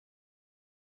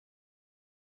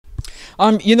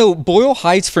You know, Boyle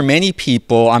Heights for many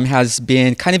people has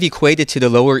been kind of equated to the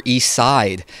Lower East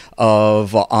Side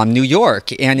of New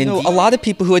York. And you know, a lot of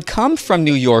people who had come from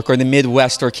New York or the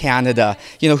Midwest or Canada,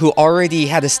 you know, who already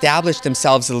had established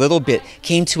themselves a little bit,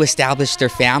 came to establish their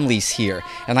families here.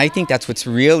 And I think that's what's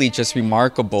really just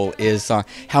remarkable is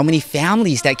how many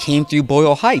families that came through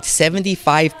Boyle Heights.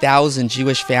 75,000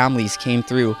 Jewish families came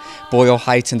through Boyle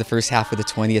Heights in the first half of the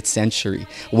 20th century.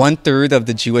 1/3 of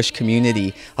the Jewish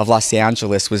community of Los Angeles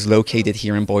was located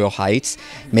here in Boyle Heights,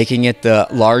 making it the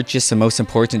largest and most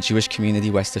important Jewish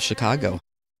community west of Chicago.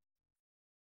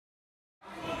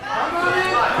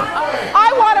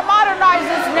 I want to modernize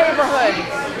this neighborhood.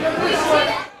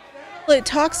 It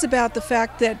talks about the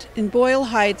fact that in Boyle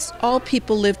Heights, all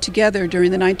people lived together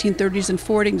during the 1930s and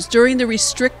 40s, during the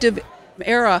restrictive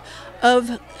era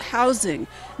of housing.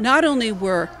 Not only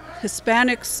were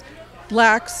Hispanics,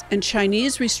 Blacks, and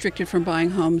Chinese restricted from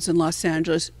buying homes in Los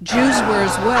Angeles, Jews were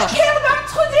as well. I care about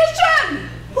tradition!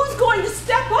 Who's going to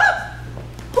step up?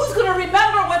 Who's going to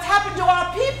remember what's happened to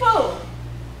our people?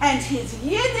 And his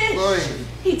Yiddish. Boy.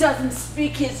 He doesn't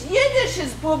speak his Yiddish.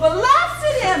 His booba laughs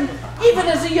at him. Even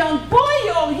as a young boy,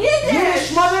 you're Yiddish.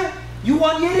 Yiddish, mother? You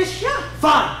want Yiddish? Yeah.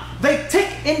 Fine. They tick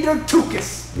in der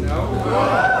Tukis.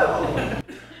 No.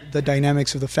 The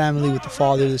dynamics of the family with the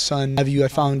father, the son, I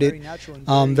found it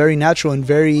very natural and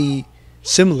very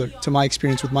similar to my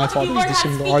experience with my father, the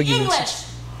similar arguments.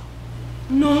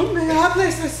 No me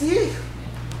hables así.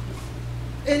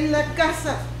 En la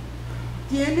casa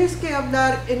tienes que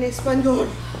hablar en español.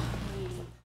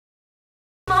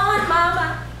 Come on,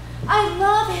 Mama. I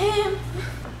love him.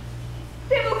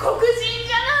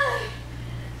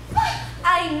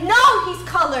 I know he's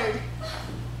colored.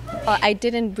 I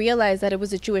didn't realize that it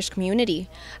was a Jewish community.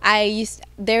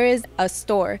 There is a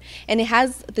store, and it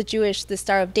has the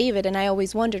Star of David, and I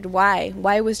always wondered why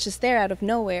it was just there out of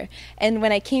nowhere. And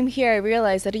when I came here, I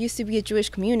realized that it used to be a Jewish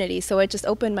community, so it just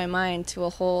opened my mind to a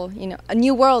whole, a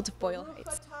new world of Boyle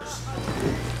Heights.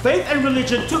 Faith and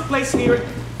religion took place here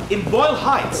in Boyle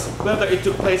Heights, whether it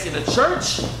took place in a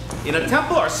church, in a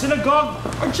temple or synagogue,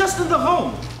 or just in the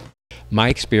home. My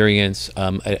experience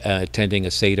attending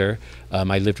a Seder,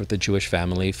 I lived with a Jewish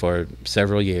family for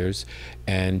several years,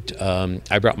 and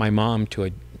I brought my mom to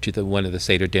one of the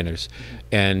Seder dinners,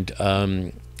 and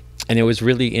it was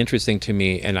really interesting to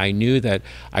me, and I knew that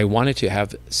I wanted to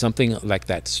have something like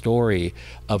that story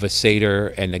of a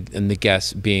Seder and the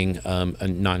guests being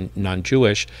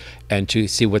non-Jewish, and to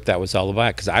see what that was all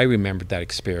about, because I remembered that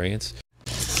experience.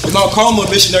 The Mount Carmel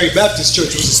Missionary Baptist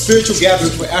Church was a spiritual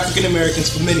gathering for African Americans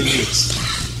for many years.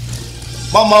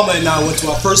 My mama and I went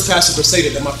to our first Passover Seder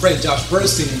that my friend Josh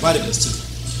Bernstein invited us to.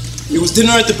 It was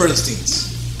dinner at the Bernsteins.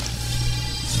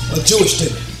 A Jewish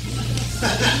dinner.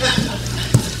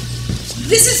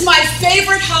 This is my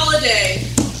favorite holiday.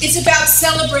 It's about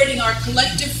celebrating our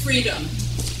collective freedom.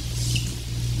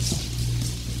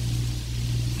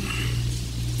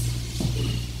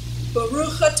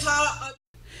 Baruch atah.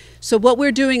 So what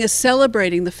we're doing is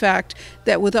celebrating the fact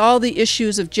that with all the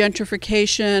issues of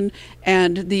gentrification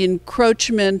and the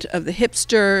encroachment of the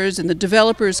hipsters and the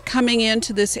developers coming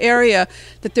into this area,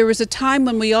 that there was a time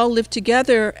when we all lived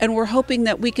together, and we're hoping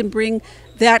that we can bring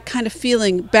that kind of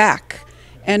feeling back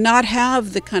and not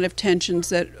have the kind of tensions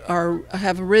that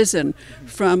have arisen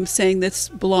from saying this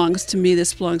belongs to me,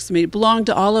 this belongs to me. It belonged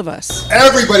to all of us.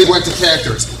 Everybody went to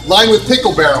Cantor's, lined with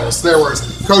pickle barrels. There was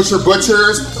kosher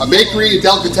butchers, a bakery, a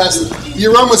delicatessen. The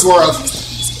aromas were of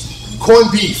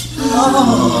corned beef,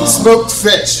 smoked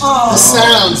fish, the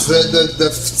sounds,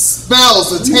 the smells,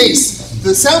 the tastes,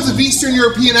 the sounds of Eastern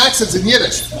European accents in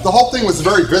Yiddish. The whole thing was a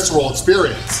very visceral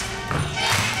experience.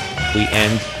 We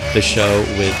end the show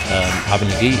with Hava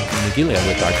Nagila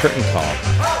with our curtain call,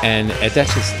 and that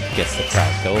just gets the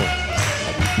crowd going.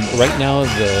 Right now,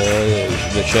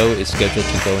 the show is scheduled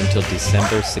to go until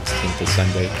December 16th, to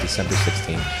Sunday, December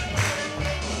 16th.